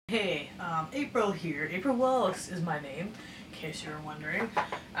April here. April Wallace is my name, in case you were wondering.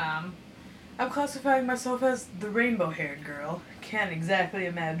 I'm classifying myself as the rainbow-haired girl. Can't exactly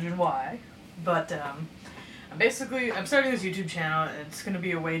imagine why, but I'm starting this YouTube channel, and it's going to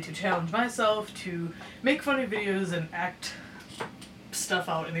be a way to challenge myself to make funny videos and act stuff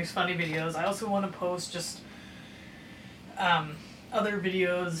out in these funny videos. I also want to post just other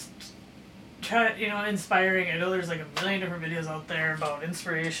videos, inspiring. I know there's like a million different videos out there about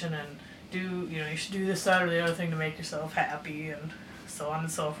inspiration and you should do this, that, or the other thing to make yourself happy and so on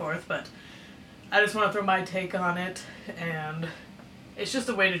and so forth, but I just want to throw my take on it, and it's just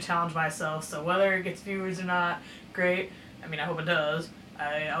a way to challenge myself, so whether it gets viewers or not, great. I mean, I hope it does.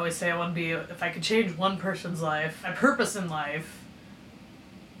 I always say I want to be, if I could change one person's life, my purpose in life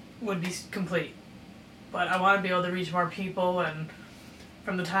would be complete. But I want to be able to reach more people, and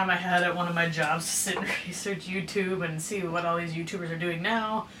from the time I had at one of my jobs to sit and research YouTube and see what all these YouTubers are doing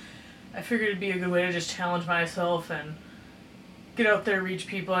now, I figured it'd be a good way to just challenge myself and get out there, reach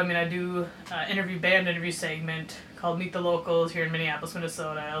people. I mean, I do band interview segment called Meet the Locals here in Minneapolis,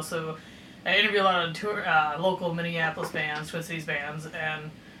 Minnesota. I interview a lot of local Minneapolis bands, Twin Cities bands,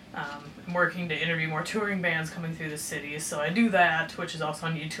 and I'm working to interview more touring bands coming through the city. So I do that, which is also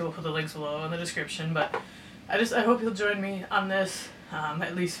on YouTube. I'll put the links below in the description. But I hope you'll join me on this.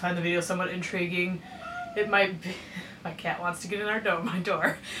 At least find the video somewhat intriguing. It might be... My cat wants to get in my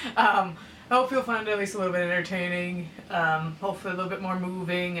door. I hope you'll find it at least a little bit entertaining. Hopefully a little bit more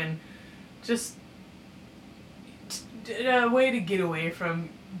moving, and just a way to get away from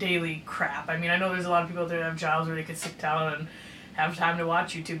daily crap. I mean, I know there's a lot of people out there that have jobs where they could sit down and have time to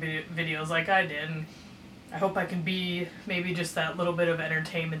watch YouTube videos like I did, and I hope I can be maybe just that little bit of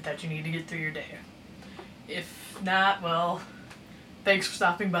entertainment that you need to get through your day. If not, well, thanks for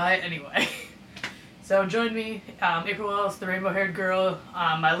stopping by anyway. So join me, April Wallace, the rainbow-haired girl.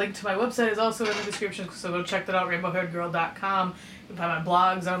 My link to my website is also in the description, so go check that out, rainbowhairedgirl.com. You can find my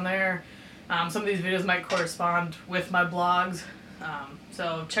blogs on there. Some of these videos might correspond with my blogs,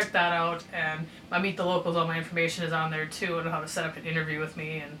 so check that out. And my Meet the Locals, all my information is on there too, and how to set up an interview with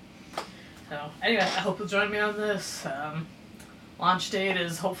me. And so anyway, I hope you'll join me on this. Launch date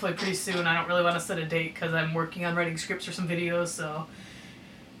is hopefully pretty soon. I don't really want to set a date because I'm working on writing scripts for some videos, so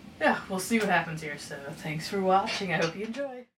yeah, we'll see what happens here. So thanks for watching. I hope you enjoy.